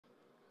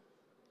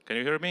Can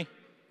you hear me?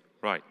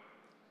 Right.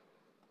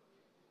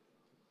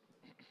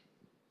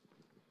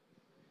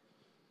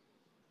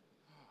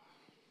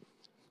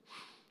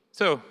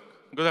 So,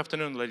 good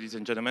afternoon, ladies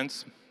and gentlemen.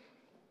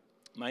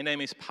 My name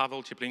is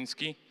Pawel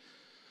Cieplinsk.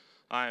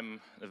 I'm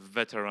a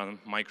veteran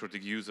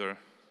MikroTik user,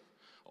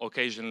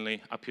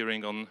 occasionally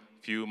appearing on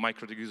few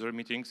MikroTik user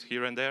meetings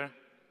here and there.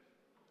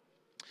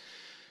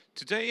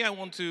 Today I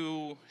want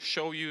to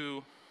show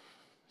you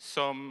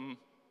some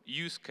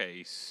use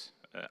case,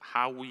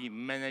 how we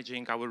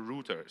managing our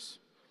routers.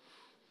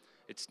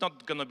 It's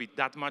not going to be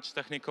that much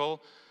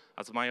technical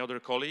as my other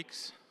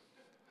colleagues.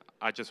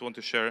 I just want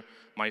to share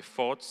my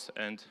thoughts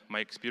and my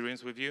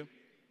experience with you.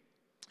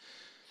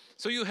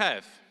 So you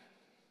have,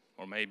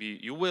 or maybe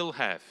you will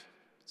have,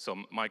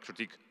 some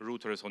MikroTik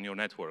routers on your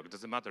network. It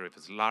doesn't matter if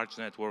it's a large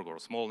network or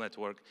a small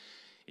network,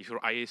 if you're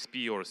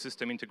ISP or a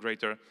system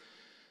integrator.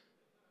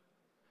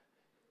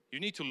 You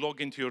need to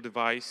log into your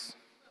device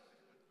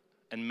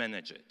and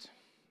manage it.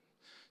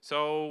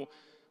 So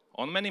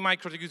on many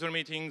MikroTik user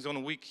meetings,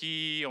 on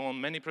Wiki, on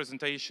many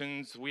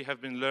presentations, we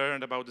have been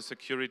learned about the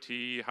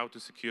security, how to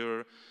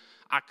secure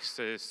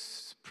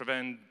access,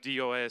 prevent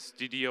DOS,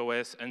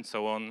 DDoS, and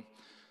so on.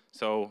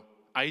 So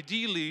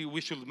ideally,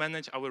 we should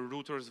manage our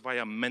routers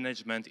via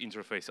management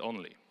interface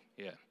only.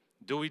 Yeah.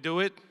 Do we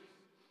do it?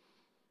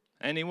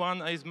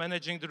 Anyone is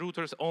managing the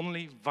routers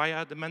only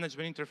via the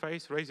management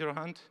interface? Raise your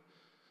hand.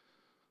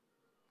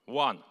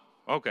 One.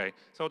 Okay,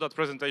 so that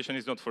presentation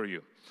is not for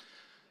you.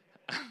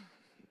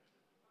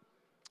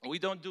 We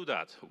don't do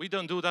that. We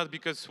don't do that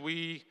because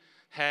we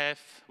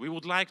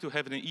would like to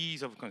have an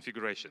ease of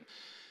configuration.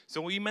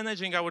 So we're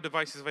managing our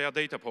devices via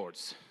data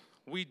ports.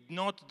 We're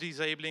not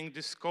disabling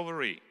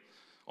discovery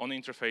on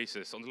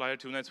interfaces, on layer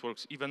 2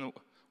 networks, even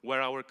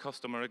where our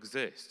customer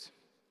exists.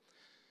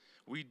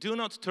 We do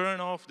not turn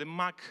off the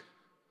Mac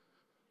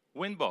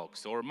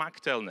Winbox or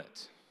Mac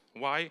Telnet.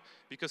 Why?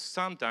 Because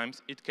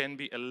sometimes it can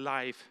be a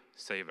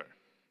lifesaver.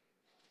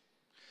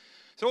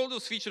 So all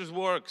those features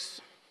works.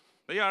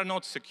 They are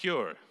not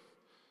secure.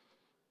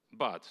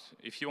 But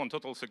if you want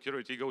total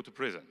security, go to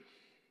prison.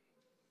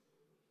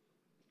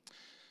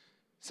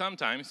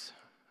 Sometimes,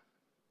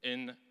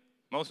 in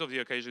most of the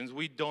occasions,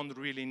 we don't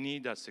really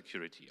need that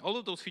security. All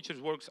of those features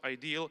works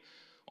ideal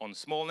on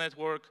small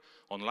network,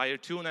 on layer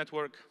 2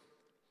 network.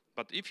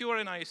 But if you are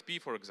an ISP,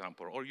 for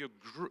example, or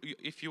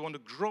if you want to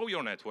grow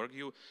your network,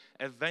 you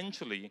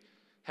eventually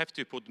have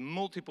to put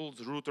multiple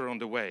routers on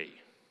the way.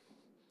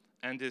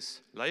 And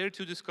this layer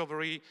 2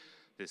 discovery,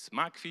 this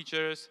MAC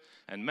features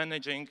and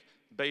managing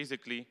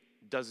basically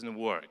doesn't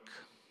work.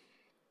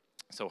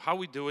 So how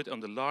we do it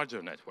on the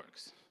larger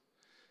networks?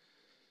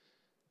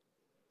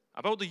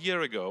 About a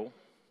year ago,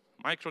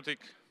 MikroTik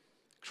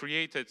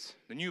created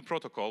the new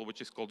protocol,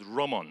 which is called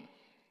RoMON.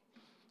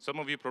 Some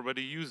of you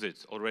probably use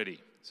it already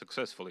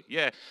successfully.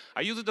 Yeah,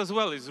 I use it as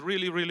well. It's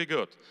really, really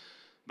good.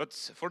 But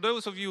for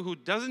those of you who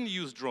doesn't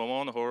use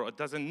RoMON or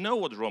doesn't know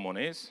what RoMON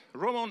is,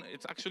 RoMON,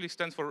 it actually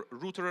stands for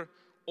Router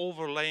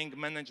Overlaying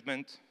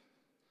Management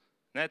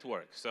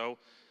Network. So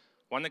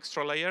one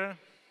extra layer?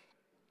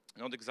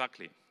 Not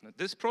exactly.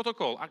 This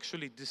protocol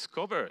actually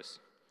discovers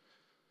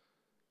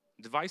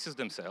devices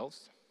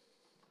themselves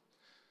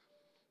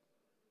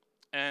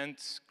and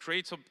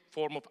creates a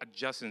form of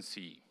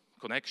adjacency,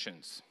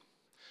 connections.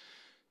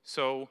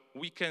 So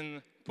we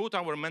can put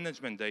our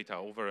management data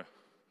over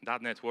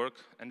that network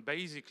and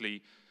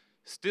basically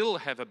still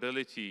have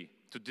ability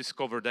to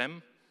discover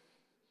them.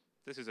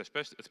 This is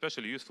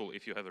especially useful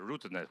if you have a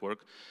rooted network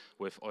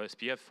with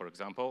OSPF, for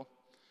example.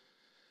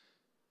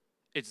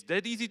 It's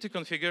that easy to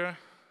configure,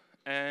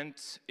 and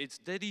it's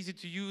that easy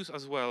to use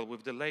as well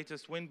with the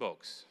latest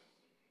Winbox.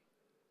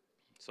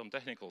 Some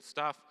technical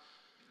stuff.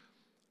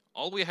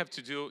 All we have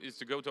to do is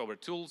to go to our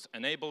tools,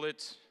 enable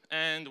it,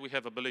 and we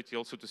have ability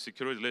also to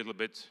secure it a little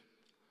bit,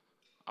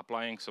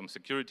 applying some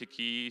security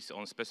keys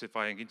on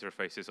specifying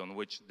interfaces on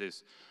which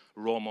this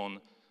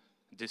RoMON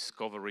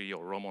discovery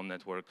or RoMON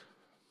network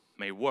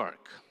may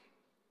work.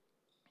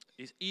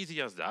 It's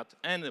easy as that,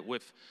 and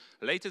with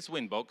latest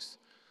Winbox,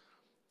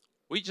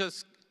 we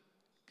just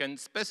can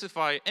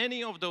specify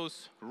any of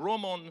those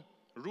RoMON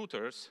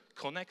routers,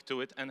 connect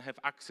to it, and have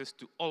access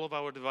to all of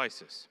our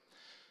devices.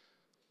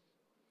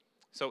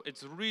 So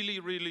it's really,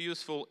 really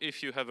useful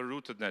if you have a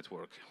rooted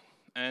network.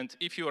 And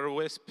if you are a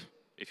WISP,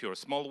 if you're a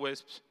small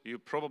WISP, you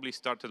probably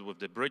started with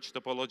the bridge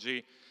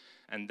topology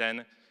and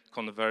then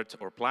convert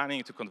or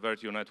planning to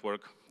convert your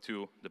network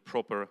to the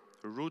proper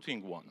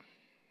routing one.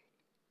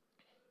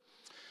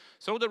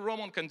 So the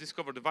RoMON can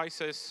discover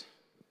devices.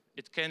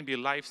 It can be a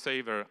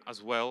lifesaver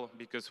as well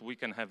because we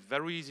can have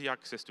very easy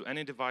access to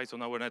any device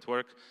on our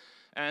network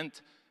and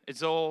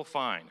it's all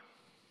fine.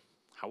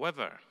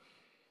 However,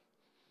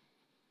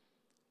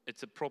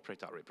 it's a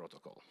proprietary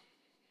protocol.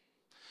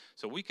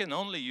 So we can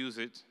only use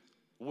it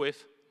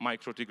with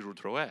MikroTik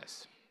Router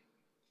OS.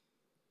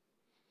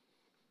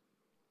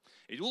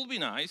 It would be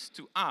nice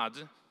to add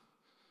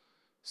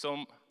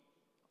some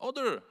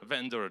other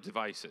vendor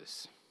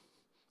devices.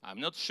 I'm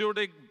not sure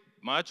they're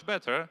much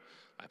better.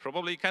 I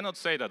probably cannot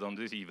say that on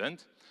this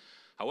event.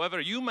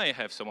 However, you may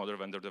have some other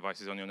vendor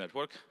devices on your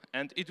network,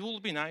 and it will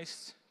be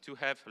nice to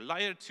have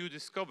layer 2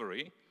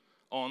 discovery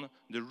on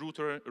the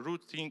rooted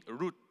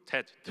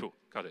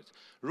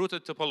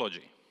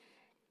topology.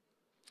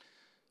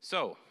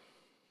 So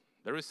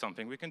there is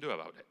something we can do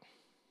about it.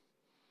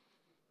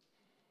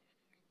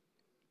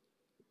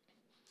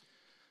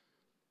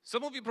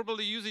 Some of you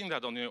probably using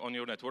that on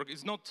your network.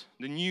 It's not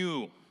the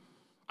new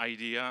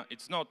idea.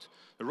 It's not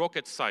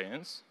rocket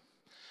science.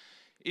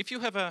 If you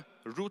have a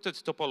rooted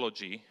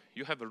topology,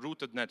 you have a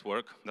rooted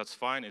network, that's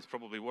fine, it's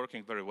probably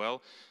working very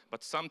well,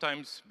 but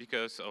sometimes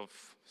because of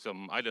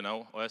some, I don't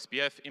know,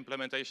 OSPF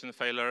implementation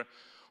failure,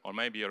 or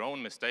maybe your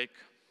own mistake,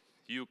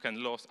 you can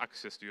lose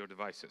access to your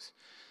devices.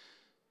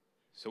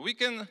 So we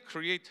can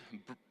create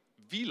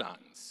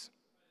VLANs.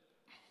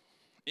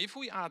 If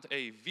we add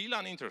a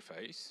VLAN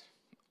interface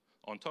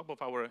on top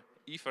of our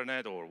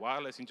Ethernet or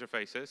wireless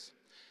interfaces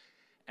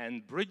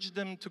and bridge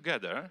them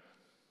together,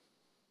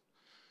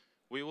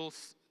 we will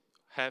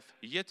have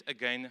yet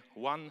again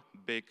one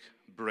big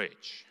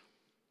bridge.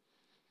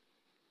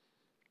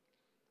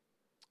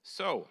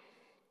 So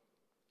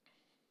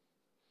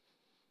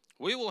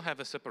we will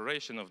have a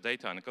separation of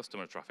data and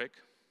customer traffic.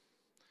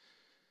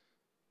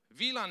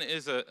 VLAN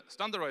is a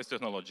standardized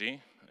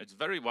technology. It's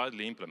very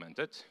widely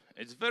implemented.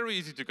 It's very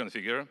easy to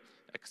configure,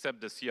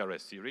 except the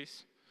CRS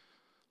series.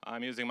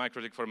 I'm using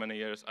MikroTik for many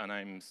years, and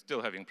I'm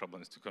still having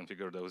problems to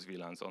configure those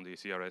VLANs on the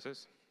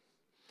CRSs.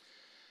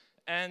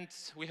 And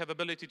we have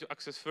ability to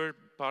access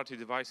third-party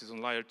devices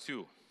on layer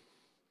 2.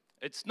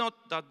 It's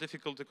not that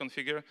difficult to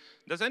configure.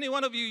 Does any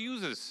one of you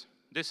uses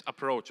this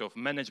approach of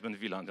management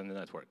VLAN in the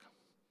network?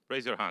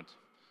 Raise your hand.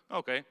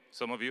 OK,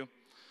 some of you.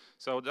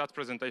 So that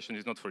presentation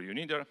is not for you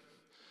neither.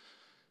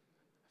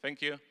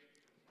 Thank you.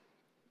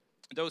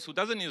 Those who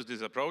doesn't use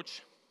this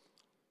approach,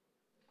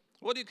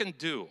 what you can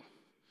do,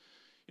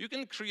 you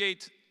can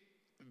create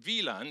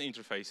VLAN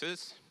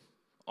interfaces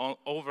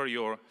over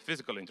your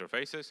physical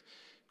interfaces,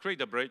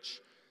 create a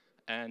bridge,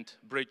 and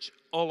bridge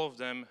all of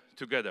them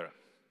together.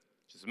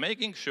 Just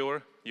making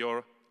sure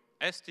your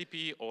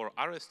STP or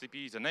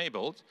RSTP is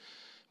enabled,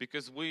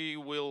 because we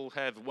will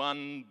have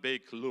one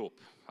big loop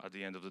at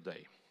the end of the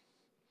day.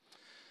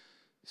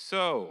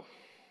 So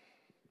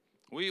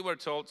we were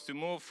told to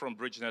move from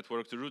bridge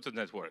network to rooted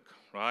network,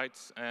 right?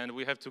 And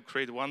we have to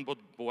create one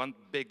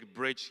big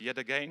bridge yet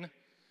again.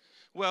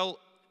 Well,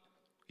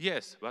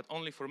 yes, but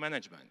only for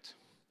management.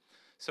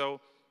 So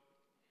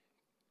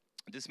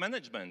this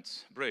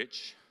management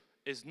bridge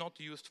is not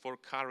used for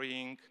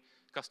carrying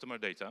customer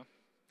data.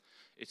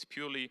 It's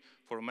purely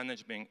for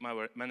managing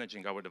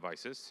our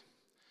devices.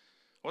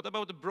 What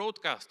about the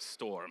broadcast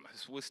storm?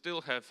 We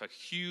still have a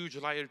huge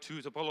layer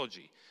 2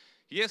 topology.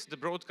 Yes, the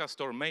broadcast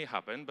storm may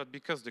happen, but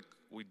because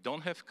we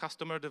don't have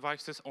customer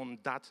devices on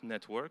that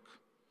network,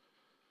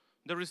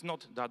 there is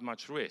not that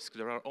much risk.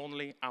 There are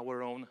only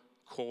our own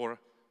core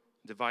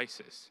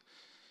devices.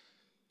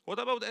 What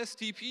about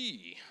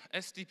STP?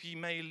 STP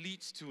may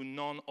lead to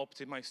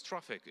non-optimized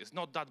traffic. It's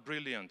not that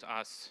brilliant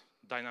as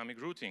dynamic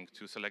routing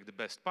to select the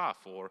best path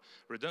or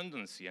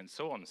redundancy and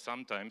so on.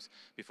 Sometimes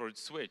before it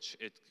switch,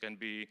 it can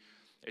be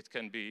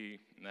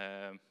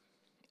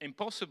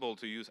impossible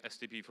to use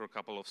STP for a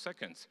couple of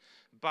seconds.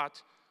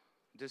 But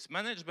this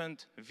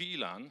management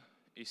VLAN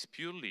is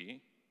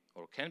purely,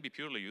 or can be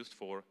purely used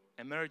for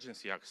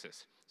emergency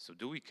access. So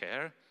do we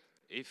care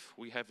if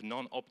we have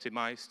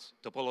non-optimized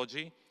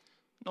topology?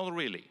 Not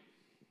really.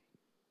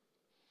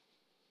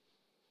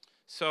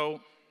 So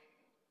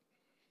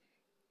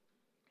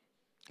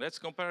let's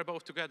compare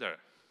both together.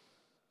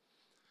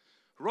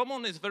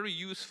 RoMON is very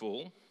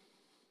useful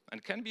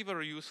and can be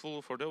very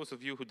useful for those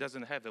of you who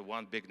doesn't have a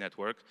one big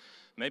network.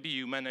 Maybe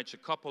you manage a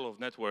couple of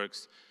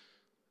networks,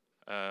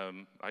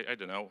 I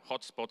don't know,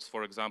 hotspots,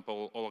 for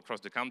example, all across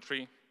the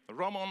country.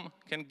 RoMON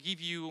can give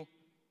you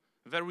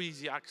very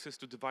easy access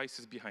to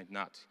devices behind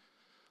NAT.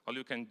 All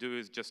you can do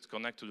is just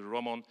connect to the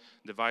RoMON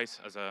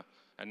device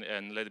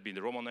and let it be the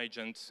RoMON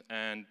agent,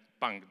 and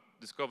bang,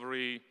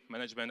 discovery,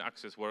 management,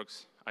 access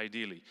works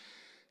ideally.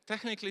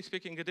 Technically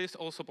speaking, it is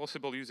also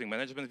possible using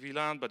management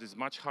VLAN, but it's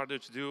much harder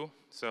to do,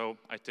 so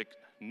I take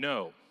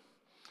no.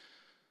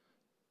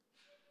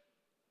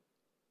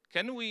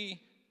 Can we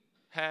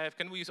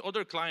use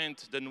other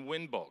client than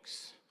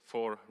Winbox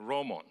for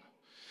RoMON?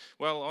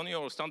 Well, on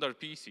your standard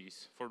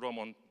PCs for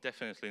RoMON,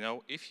 definitely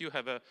no. If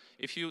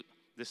you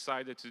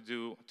decided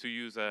to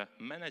use a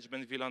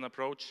management VLAN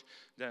approach,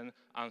 then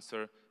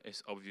answer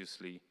is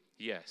obviously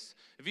yes.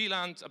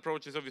 VLAN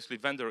approach is obviously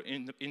vendor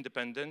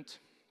independent,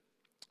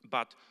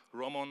 but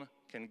RoMON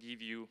can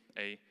give you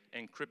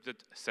encrypted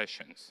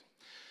sessions.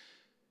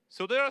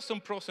 So there are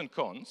some pros and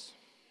cons.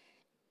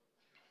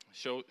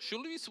 So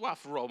should we swap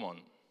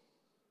RoMON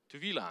to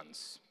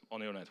VLANs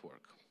on your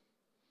network?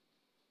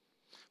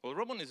 Well,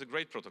 RoMON is a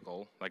great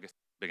protocol, like I said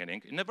at the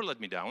beginning. It never let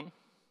me down.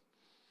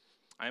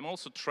 I'm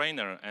also a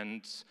trainer,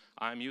 and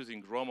I'm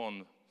using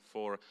RoMON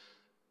for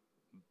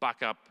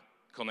backup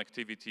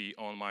connectivity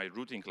on my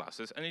routing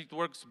classes, and it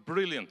works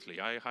brilliantly.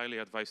 I highly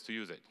advise to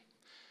use it.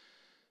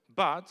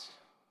 But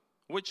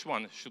which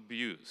one should be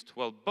used?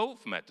 Well,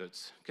 both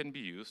methods can be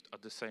used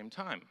at the same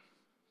time.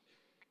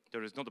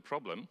 There is not a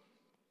problem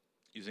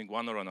using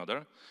one or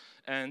another,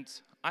 and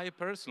I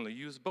personally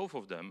use both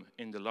of them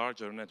in the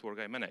larger network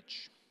I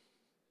manage.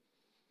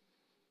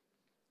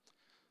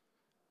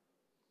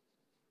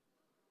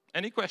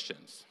 Any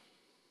questions?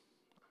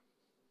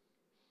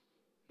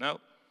 No?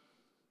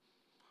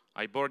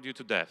 I bored you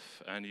to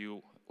death and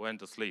you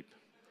went asleep.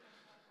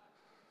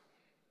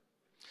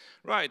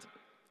 Right,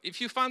 if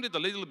you found it a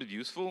little bit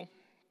useful,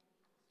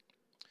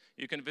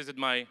 you can visit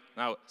my,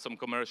 now some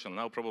commercial,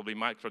 now probably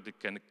MikroTik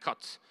can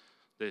cut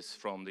this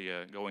from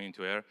the going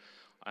into air.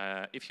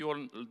 If you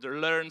want to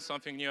learn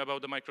something new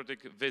about the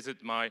MikroTik,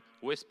 visit my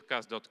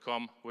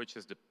wispcast.com, which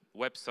is the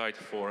website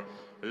for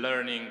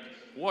learning,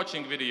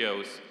 watching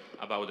videos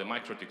about the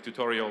MikroTik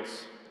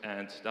tutorials,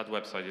 and that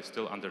website is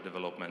still under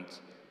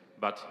development,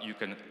 but you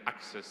can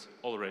access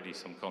already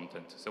some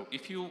content. So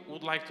if you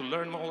would like to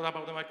learn more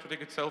about the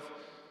MikroTik itself,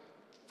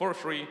 for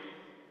free,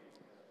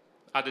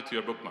 add it to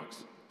your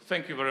bookmarks.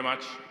 Thank you very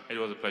much. It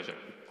was a pleasure.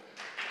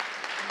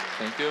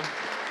 Thank you.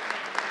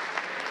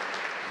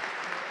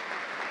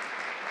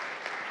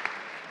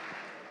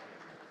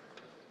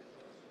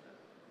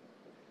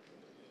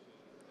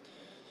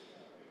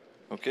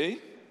 Okay.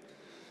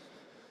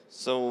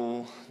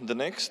 So the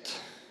next,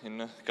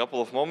 in a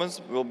couple of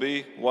moments, will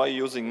be why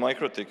using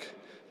MikroTik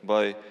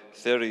by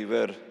Thierry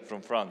Ver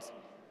from France.